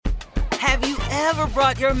Have you ever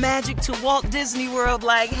brought your magic to Walt Disney World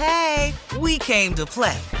like, hey, we came to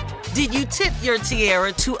play? Did you tip your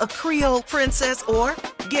tiara to a Creole princess or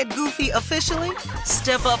get goofy officially?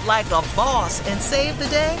 Step up like a boss and save the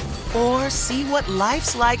day? Or see what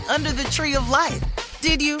life's like under the tree of life?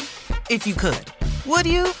 Did you? If you could. Would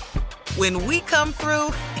you? When we come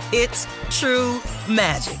through, it's true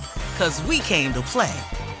magic. 'Cause we came to play.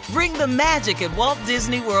 Bring the magic at Walt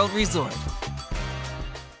Disney World Resort.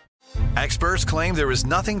 Experts claim there is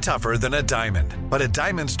nothing tougher than a diamond. But at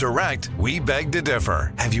Diamonds Direct, we beg to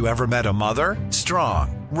differ. Have you ever met a mother?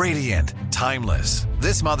 Strong, radiant, timeless.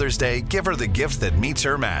 This Mother's Day, give her the gift that meets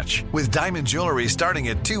her match. With diamond jewelry starting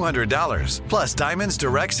at $200. Plus Diamonds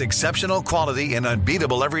Direct's exceptional quality and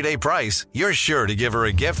unbeatable everyday price, you're sure to give her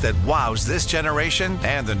a gift that wows this generation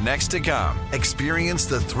and the next to come. Experience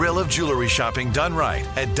the thrill of jewelry shopping done right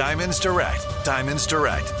at Diamonds Direct. Diamonds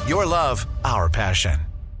Direct. Your love, our passion.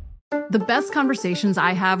 The best conversations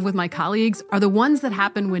I have with my colleagues are the ones that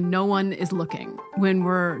happen when no one is looking, when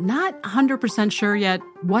we're not 100% sure yet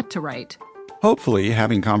what to write. Hopefully,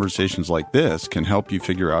 having conversations like this can help you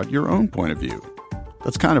figure out your own point of view.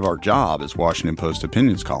 That's kind of our job as Washington Post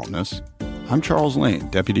opinions columnists. I'm Charles Lane,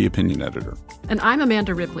 Deputy Opinion Editor. And I'm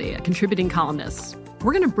Amanda Ripley, a contributing columnist.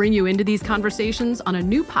 We're going to bring you into these conversations on a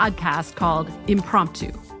new podcast called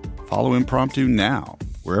Impromptu. Follow Impromptu now,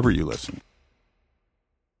 wherever you listen.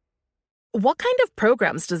 What kind of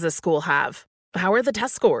programs does this school have? How are the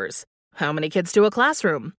test scores? How many kids do a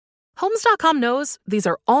classroom? Homes.com knows these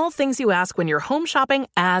are all things you ask when you're home shopping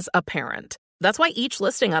as a parent. That's why each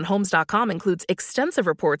listing on Homes.com includes extensive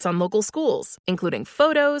reports on local schools, including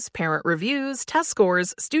photos, parent reviews, test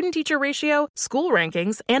scores, student-teacher ratio, school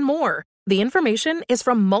rankings, and more. The information is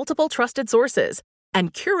from multiple trusted sources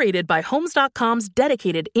and curated by Homes.com's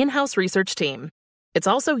dedicated in-house research team. It's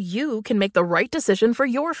also you can make the right decision for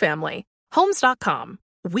your family. Homes.com.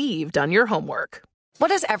 We've done your homework. What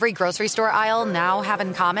does every grocery store aisle now have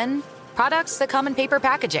in common? Products that come in paper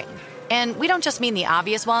packaging. And we don't just mean the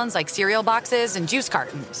obvious ones like cereal boxes and juice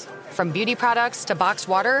cartons. From beauty products to boxed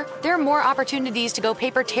water, there are more opportunities to go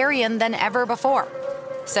papertarian than ever before.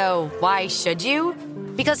 So why should you?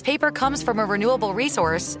 Because paper comes from a renewable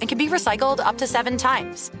resource and can be recycled up to 7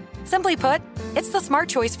 times. Simply put, it's the smart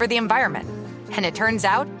choice for the environment. And it turns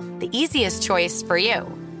out, the easiest choice for you.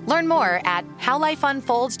 Learn more at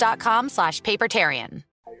howlifeunfolds.com/papertarian.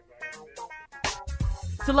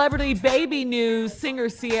 Celebrity baby news. Singer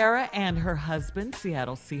Ciara and her husband,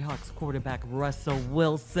 Seattle Seahawks quarterback Russell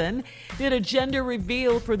Wilson, did a gender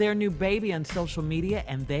reveal for their new baby on social media,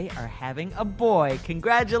 and they are having a boy.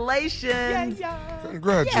 Congratulations.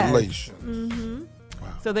 Congratulations. Yes. Mm-hmm.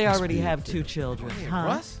 Wow. So they already have 2 children.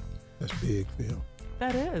 Russ? That's big, Phil.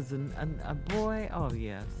 That is. And a boy. Oh,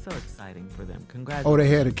 yeah. So exciting for them. Congratulations. Oh, they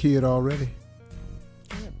had a kid already?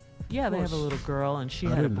 Yeah, they have a little girl, and she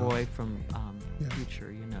had a boy from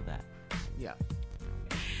Future. You know that. Yeah.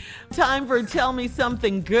 Time for Tell Me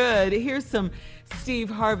Something Good. Here's some Steve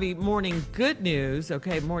Harvey morning good news.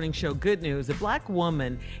 Okay, morning show good news. A black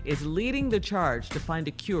woman is leading the charge to find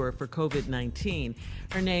a cure for COVID-19.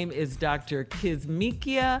 Her name is Dr.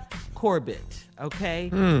 Kizzmekia Corbett. Okay,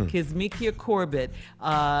 Kizzmekia Corbett.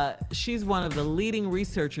 She's one of the leading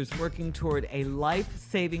researchers working toward a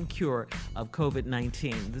life-saving cure of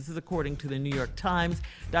COVID-19. This is according to the New York Times.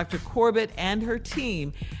 Dr. Corbett and her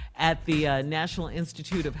team at the National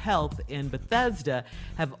Institute of Health in Bethesda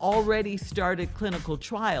have already started clinical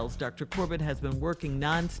trials. Dr. Corbett has been working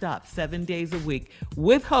nonstop 7 days a week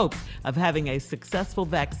with hopes of having a successful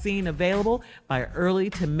vaccine available by early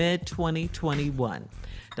to mid-2021.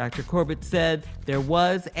 Dr. Corbett said there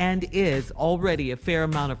was and is already a fair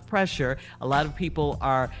amount of pressure. A lot of people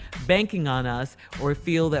are banking on us or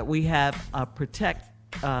feel that we have a product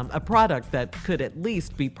that could at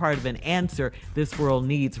least be part of an answer this world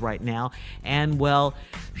needs right now. And well,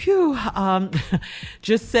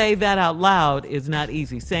 just say that out loud is not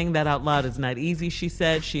easy. Saying that out loud is not easy, she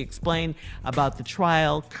said. She explained about the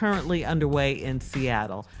trial currently underway in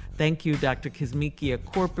Seattle. Thank you, Dr. Kizzmekia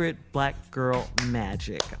Corbett, Black Girl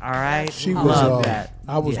Magic. All right? She Love that.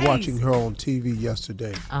 I was watching her on TV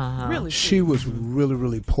yesterday. Really? She was really,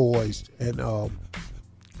 really poised and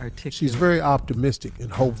articulate. She's very optimistic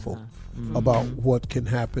and hopeful about what can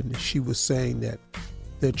happen. She was saying that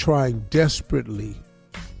they're trying desperately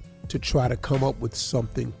to try to come up with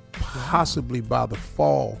something possibly by the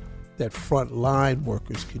fall that frontline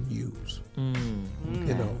workers can use.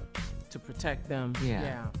 You know, to protect them.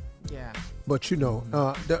 Yeah. But you know,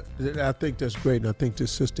 I think that's great, and I think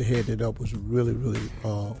this sister heading it up was really, really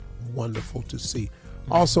wonderful to see.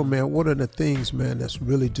 Also, man, one of the things, man, that's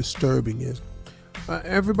really disturbing is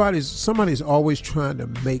somebody's always trying to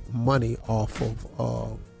make money off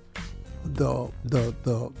of the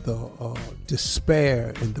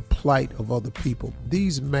despair and the plight of other people.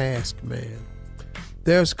 These masks, man.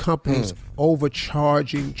 There's companies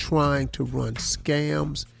overcharging, trying to run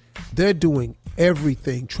scams. They're doing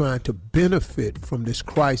everything trying to benefit from this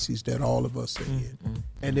crisis that all of us are in.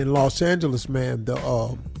 And in Los Angeles, man,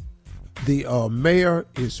 the mayor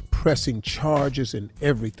is pressing charges and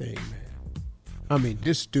everything, man. I mean,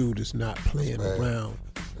 this dude is not playing around.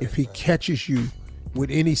 If he catches you with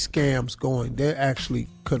any scams going, they're actually,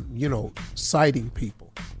 citing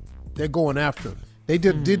people. They're going after him. They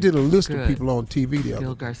did a list of people on TV the other day.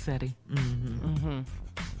 Bill Garcetti.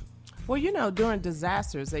 Well, during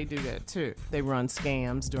disasters, they do that too. They run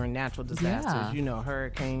scams during natural disasters. Yeah.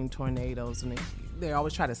 Hurricane, tornadoes, and they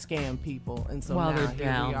always try to scam people. And so while now they're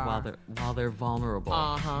down, while they're vulnerable.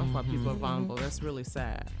 While people are vulnerable. That's really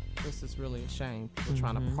sad. This is really a shame. People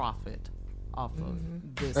trying to profit off of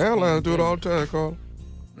this. Airlines do it all the time, Carl.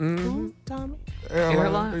 Who, Tommy?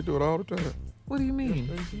 Airlines, they do it all the time. What do you mean?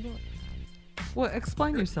 Well,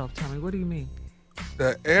 explain yourself, Tommy. What do you mean?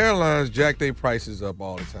 The airlines jack their prices up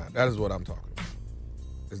all the time. That is what I'm talking about.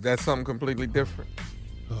 Is that something completely different?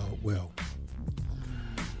 Well,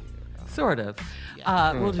 sort of.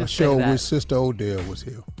 We'll just show say that. with Sister Odell was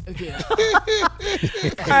here. Yeah. All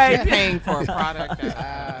right. Paying for a product.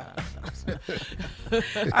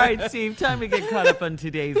 All right, Steve, time to get caught up on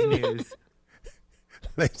today's news.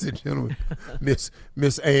 Ladies and gentlemen,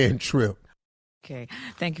 Miss Ann Tripp. Okay.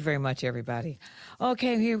 Thank you very much, everybody.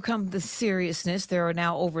 Okay, here comes the seriousness. There are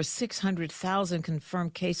now over 600,000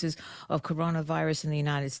 confirmed cases of coronavirus in the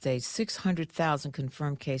United States. 600,000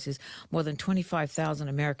 confirmed cases, more than 25,000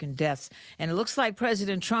 American deaths. And it looks like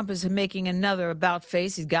President Trump is making another about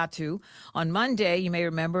face. He's got to. On Monday, you may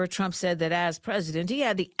remember, Trump said that as president, he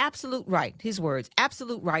had the absolute right, his words,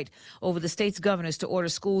 absolute right over the state's governors to order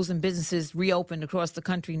schools and businesses reopened across the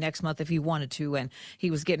country next month if he wanted to, and he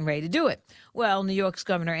was getting ready to do it. Well, New York's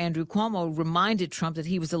Governor Andrew Cuomo reminded Trump that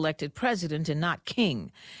he was elected president and not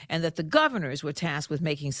king, and that the governors were tasked with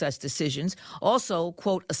making such decisions. Also,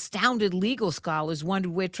 quote, astounded legal scholars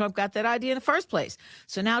wondered where Trump got that idea in the first place.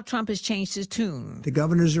 So now Trump has changed his tune. The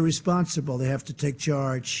governors are responsible. They have to take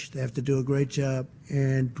charge. They have to do a great job.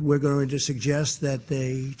 And we're going to suggest that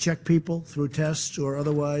they check people through tests or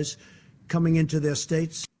otherwise coming into their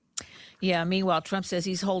states. Yeah, meanwhile, Trump says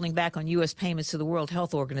he's holding back on U.S. payments to the World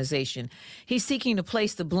Health Organization. He's seeking to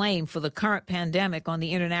place the blame for the current pandemic on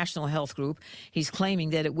the International Health Group. He's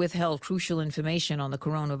claiming that it withheld crucial information on the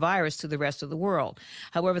coronavirus to the rest of the world.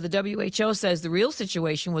 However, the WHO says the real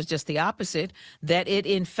situation was just the opposite, that it,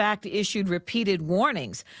 in fact, issued repeated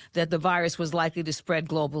warnings that the virus was likely to spread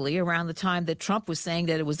globally around the time that Trump was saying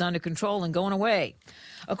that it was under control and going away.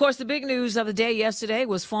 Of course, the big news of the day yesterday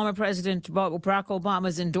was former President Barack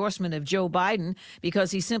Obama's endorsement of Joe Biden,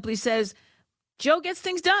 because he simply says, Joe gets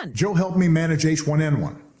things done. Joe helped me manage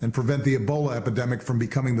H1N1 and prevent the Ebola epidemic from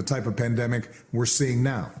becoming the type of pandemic we're seeing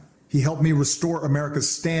now. He helped me restore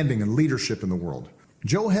America's standing and leadership in the world.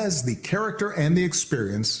 Joe has the character and the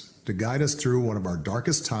experience to guide us through one of our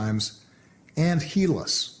darkest times and heal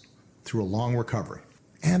us through a long recovery.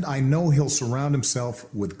 And I know he'll surround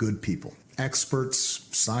himself with good people. Experts,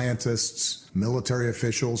 scientists, military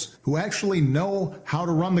officials who actually know how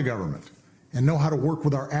to run the government and know how to work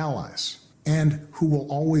with our allies, and who will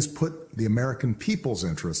always put the American people's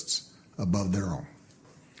interests above their own.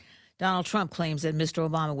 Donald Trump claims that Mr.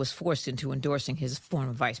 Obama was forced into endorsing his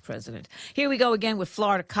former vice president. Here we go again with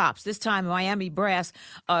Florida cops. This time, Miami brass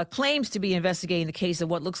claims to be investigating the case of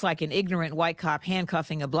what looks like an ignorant white cop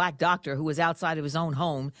handcuffing a black doctor who was outside of his own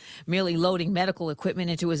home, merely loading medical equipment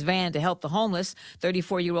into his van to help the homeless.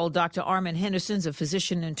 34-year-old Dr. Armin Henderson's a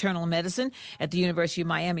physician in internal medicine at the University of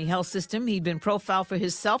Miami Health System. He'd been profiled for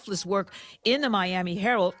his selfless work in the Miami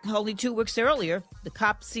Herald. Only 2 weeks earlier, the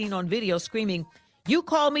cop seen on video screaming, "You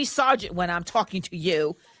call me Sergeant when I'm talking to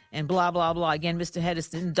you," and blah, blah, blah. Again, Mr.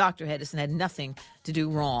 Hedison, Dr. Hedison had nothing to do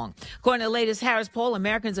wrong. According to the latest Harris poll,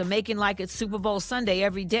 Americans are making like it's Super Bowl Sunday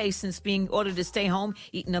every day since being ordered to stay home,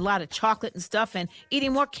 eating a lot of chocolate and stuff, and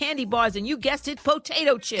eating more candy bars, and you guessed it,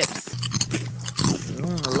 potato chips.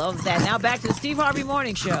 I love that. Now back to the Steve Harvey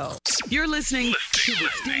Morning Show. You're listening to the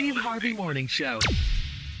Steve Harvey Morning Show.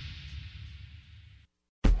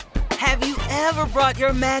 Have you ever brought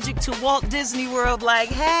your magic to Walt Disney World like,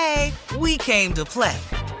 hey, we came to play?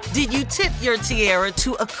 Did you tip your tiara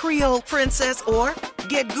to a Creole princess or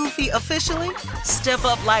get goofy officially? Step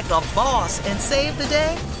up like a boss and save the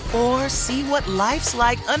day? Or see what life's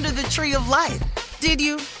like under the tree of life? Did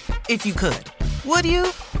you? If you could. Would you?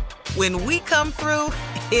 When we come through,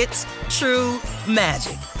 it's true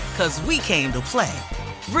magic. 'Cause we came to play.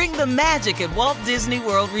 Bring the magic at Walt Disney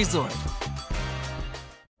World Resort.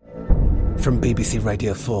 From BBC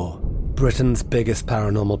Radio 4, Britain's biggest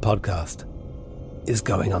paranormal podcast is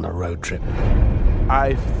going on a road trip.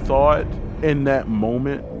 I thought in that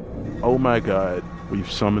moment, oh my God,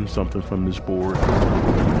 we've summoned something from this board.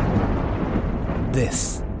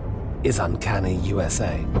 This is Uncanny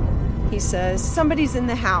USA. He says, somebody's in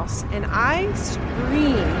the house, and I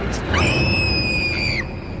screamed.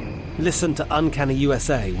 Listen to Uncanny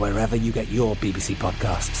USA wherever you get your BBC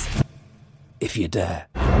podcasts, if you dare.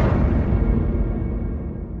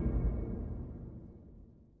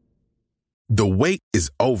 The wait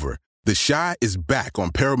is over. The Chi is back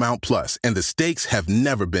on Paramount Plus, and the stakes have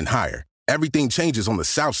never been higher. Everything changes on the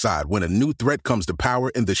South Side when a new threat comes to power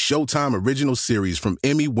in the Showtime original series from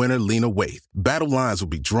Emmy winner Lena Waithe. Battle lines will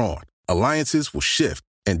be drawn, alliances will shift,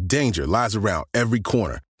 and danger lies around every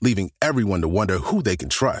corner, leaving everyone to wonder who they can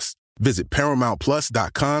trust. Visit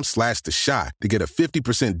ParamountPlus.com/The Chi to get a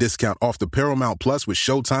 50% discount off the Paramount Plus with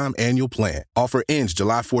Showtime annual plan. Offer ends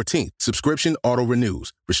July 14th. Subscription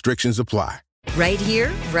auto-renews. Restrictions apply. Right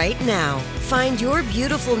here, right now. Find your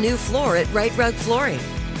beautiful new floor at Right Rug Flooring.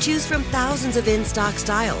 Choose from thousands of in-stock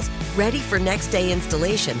styles, ready for next day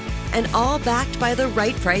installation, and all backed by the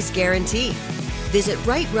right price guarantee. Visit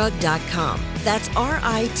rightrug.com. That's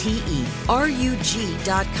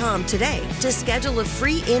RITERUG.com today to schedule a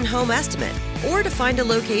free in-home estimate or to find a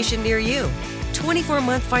location near you.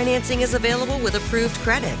 24-month financing is available with approved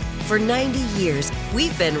credit. For 90 years,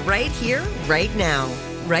 we've been right here, right now.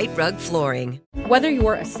 Right Rug Flooring. Whether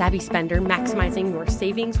you're a savvy spender maximizing your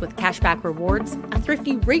savings with cashback rewards, a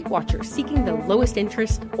thrifty rate watcher seeking the lowest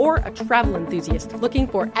interest, or a travel enthusiast looking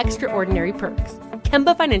for extraordinary perks,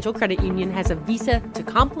 Kemba Financial Credit Union has a visa to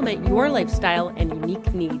complement your lifestyle and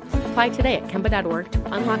unique needs. Apply today at Kemba.org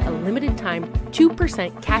to unlock a limited time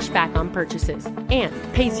 2% cash back on purchases and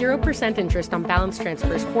pay 0% interest on balance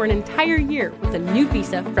transfers for an entire year with a new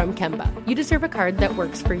visa from Kemba. You deserve a card that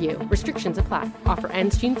works for you. Restrictions apply. Offer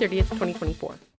ends June 30th, 2024.